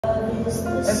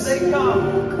As they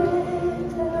come,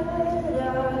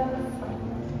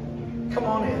 come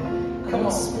on in. Come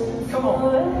on. Come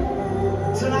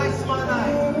on. Tonight's my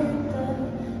night.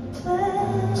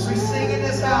 As we sing in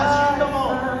this house, you come on.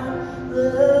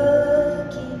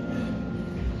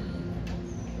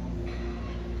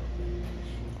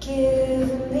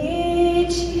 Give me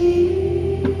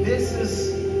Jesus. This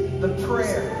is the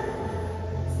prayer.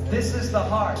 This is the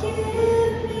heart. Give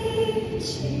me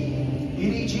Jesus. You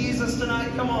need Jesus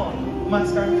tonight? Come on. We might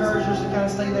start encouragers to kind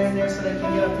of stay there and there so they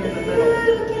can get up here in the middle.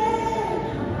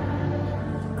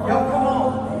 Yo, come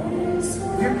on.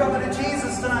 If you're coming to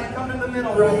Jesus tonight, come to the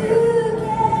middle right here.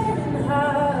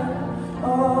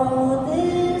 All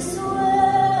this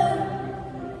world,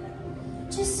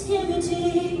 just give me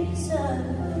Jesus.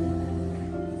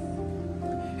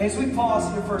 Hey, as we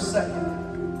pause here for a second,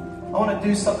 I want to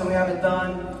do something we haven't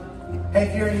done. Hey,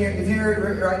 if you're in here, if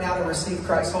you're right now to receive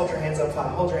Christ, hold your hands up high.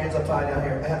 Hold your hands up high down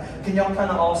here. Can y'all kind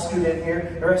of all scoot in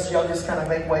here? The rest of y'all just kind of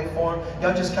make way for him.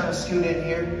 Y'all just kind of scoot in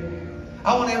here.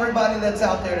 I want everybody that's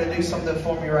out there to do something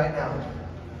for me right now.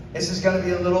 This is going to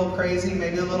be a little crazy,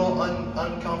 maybe a little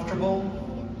uncomfortable.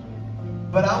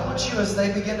 But I want you, as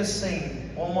they begin to sing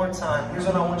one more time, here's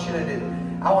what I want you to do.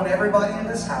 I want everybody in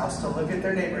this house to look at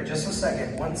their neighbor just a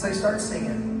second, once they start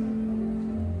singing,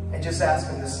 and just ask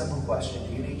them this simple question.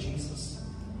 Do you need Jesus?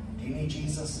 Do you need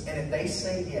Jesus? And if they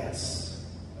say yes,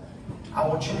 I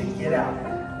want you to get out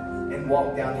and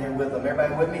walk down here with them.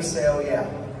 Everybody with me? Say, oh yeah.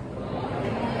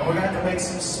 And we're going to have to make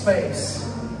some space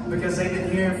because they've been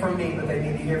hearing from me, but they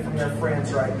need to hear from their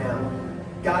friends right now.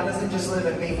 God doesn't just live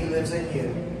in me, He lives in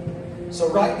you. So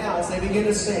right now, as they begin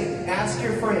to sing, ask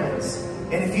your friends.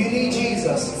 And if you need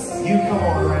Jesus, you come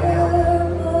on right now.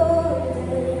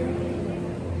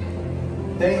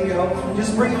 There you go.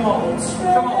 Just bring them on.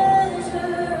 Come on.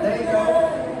 There you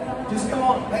go. Just come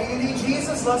on. Hey, you need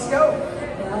Jesus? Let's go.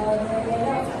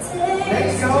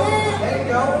 There you go. There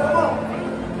you go. Come on.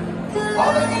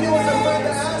 All they need to do is a friend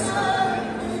to ask.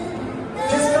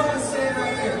 Just come and stand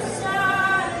right here.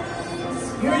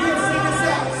 Here you go. Sing this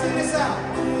out. Sing this out.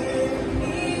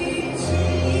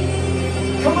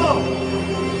 Come on.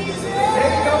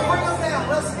 There you go. Bring them down.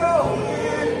 Let's go.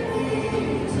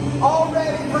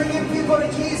 Already bringing people to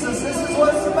Jesus. This is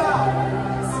what it's about.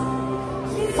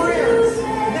 Friends.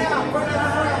 Now, bring your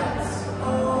friends.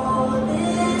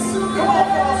 Come on,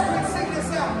 fellas. Quick, sing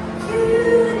this out.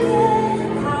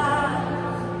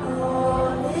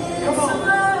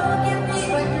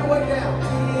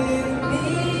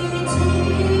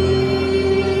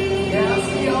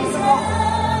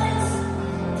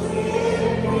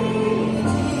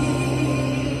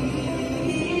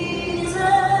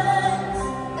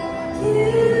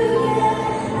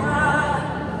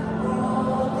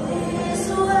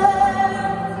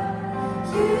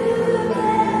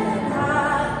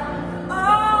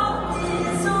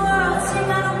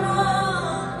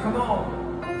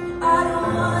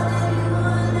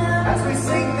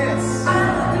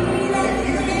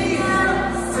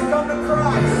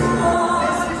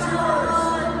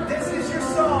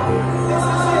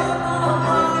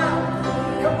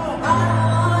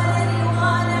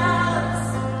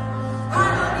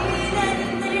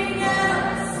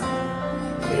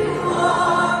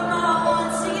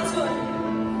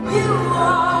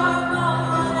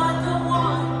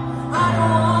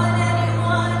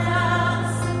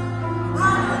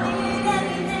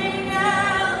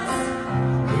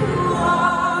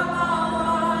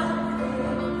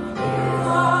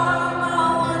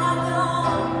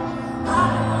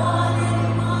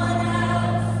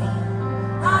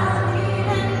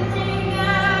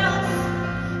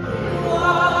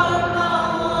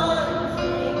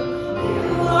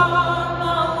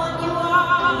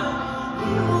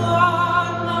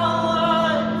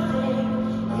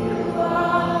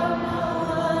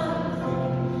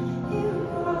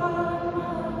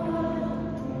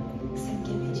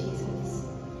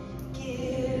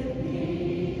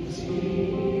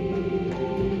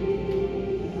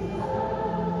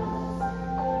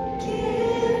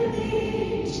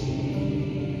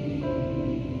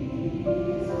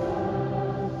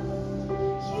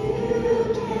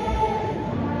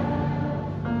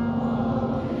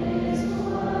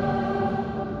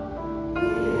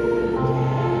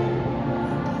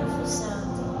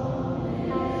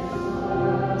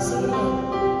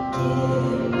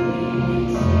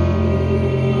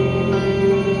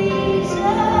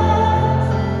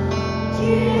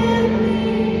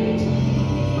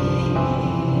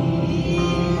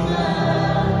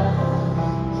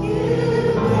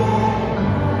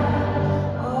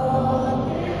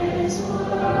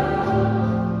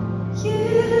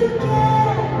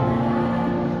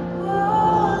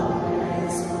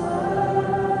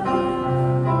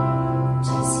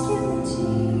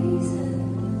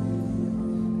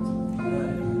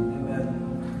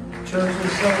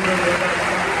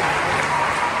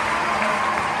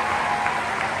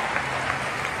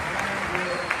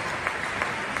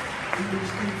 you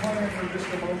just keep playing for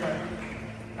just a moment.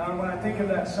 When I think of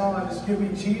that song, Just Give Me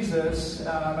Jesus, and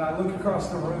I look across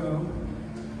the room,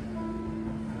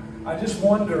 I just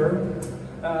wonder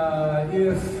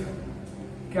if,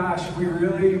 gosh, if we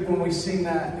really, when we sing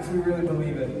that, if we really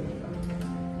believe it.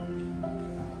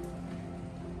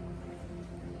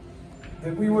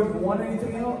 That we wouldn't want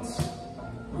anything else,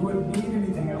 we wouldn't need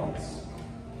anything else.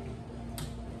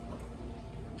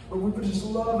 But we would just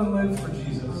love and live for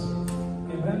Jesus.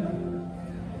 Amen?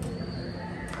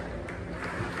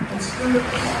 And students,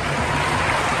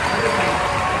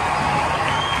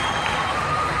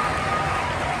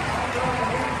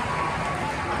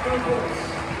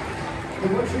 but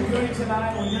what you're doing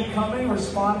tonight, when you're coming,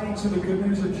 responding to the good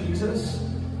news of Jesus,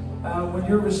 when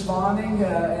you're responding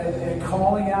and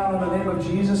calling out in the name of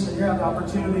Jesus, and you have the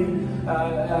opportunity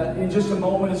in just a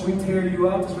moment as we tear you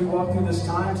up, as we walk through this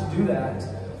time to do that.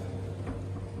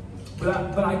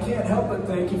 But I can't help but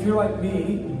think, if you're like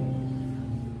me,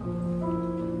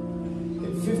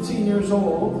 at 15 years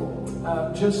old,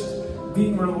 just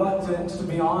being reluctant to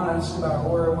be honest about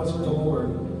where I was with the Lord.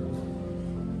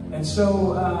 And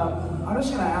so I'm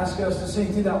just going to ask us to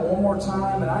sing through that one more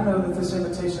time. And I know that this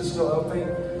invitation is still open,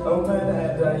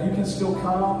 and you can still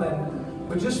come.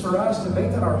 But just for us to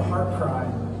make that our heart cry,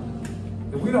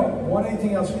 that we don't want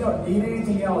anything else, we don't need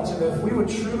anything else. And if we would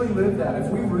truly live that,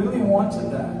 if we really wanted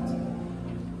that,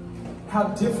 how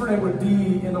different it would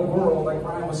be in the world, like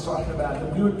Ryan was talking about,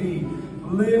 that we would be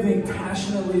living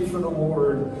passionately for the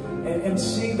Lord and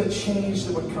seeing the change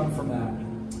that would come from that.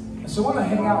 And so I want to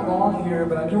hang out long here,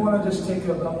 but I do want to just take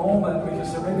a moment,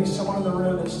 because there may be someone in the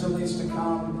room that still needs to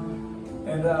come,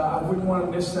 and I wouldn't want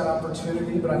to miss that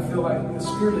opportunity, but I feel like the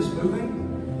Spirit is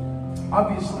moving.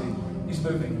 Obviously, He's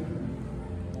moving.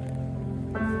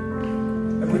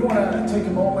 And we want to take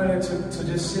a moment to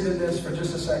just sit in this for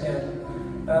just a second.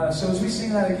 So as we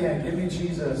sing that again, give me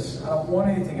Jesus. I don't want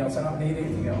anything else. I don't need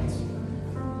anything else.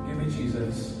 Give me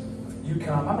Jesus. You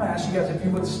come. I'm going to ask you guys if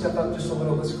you would step up just a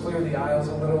little. Let's clear the aisles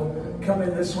a little. Come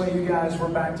in this way, you guys. We're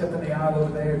backed up in the aisle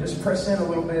over there. Just press in a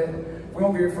little bit. We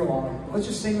won't be here for long. Let's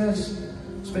just sing this.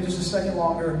 Spend just a second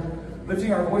longer.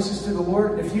 Lifting our voices to the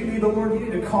Lord. If you need the Lord, you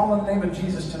need to call on the name of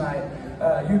Jesus tonight.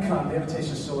 You come. The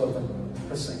invitation is still open.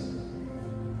 Let's sing.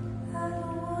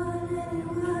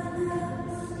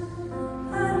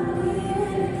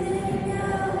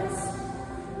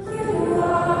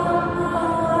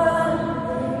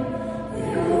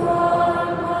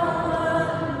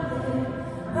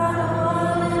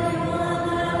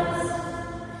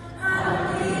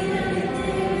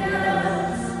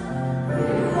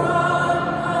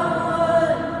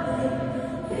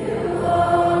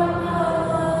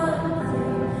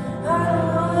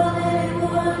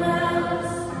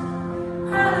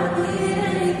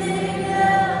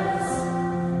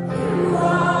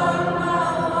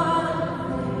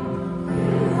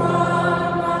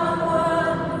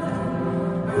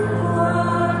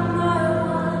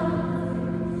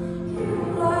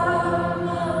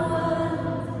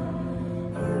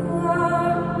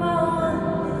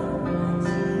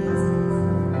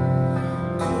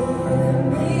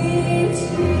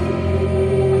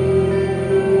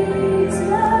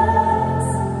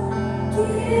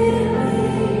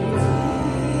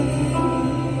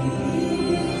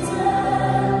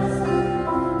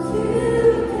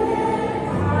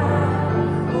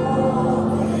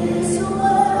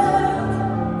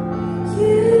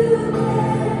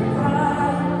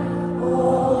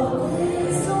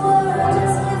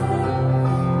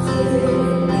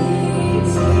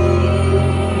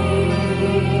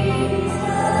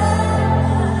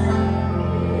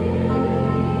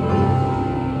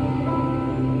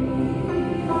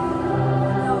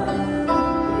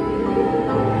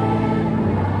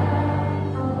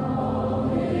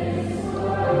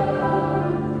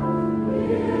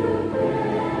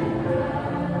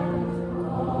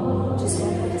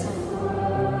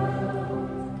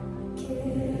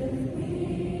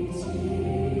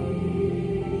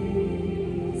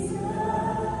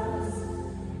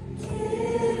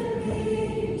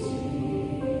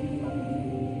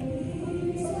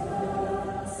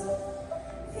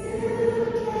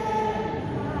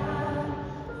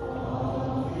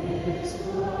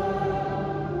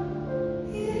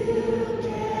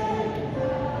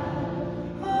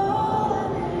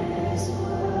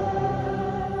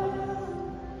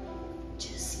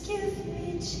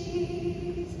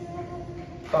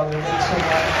 Father, thanks so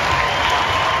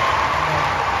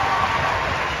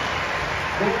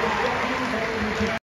much.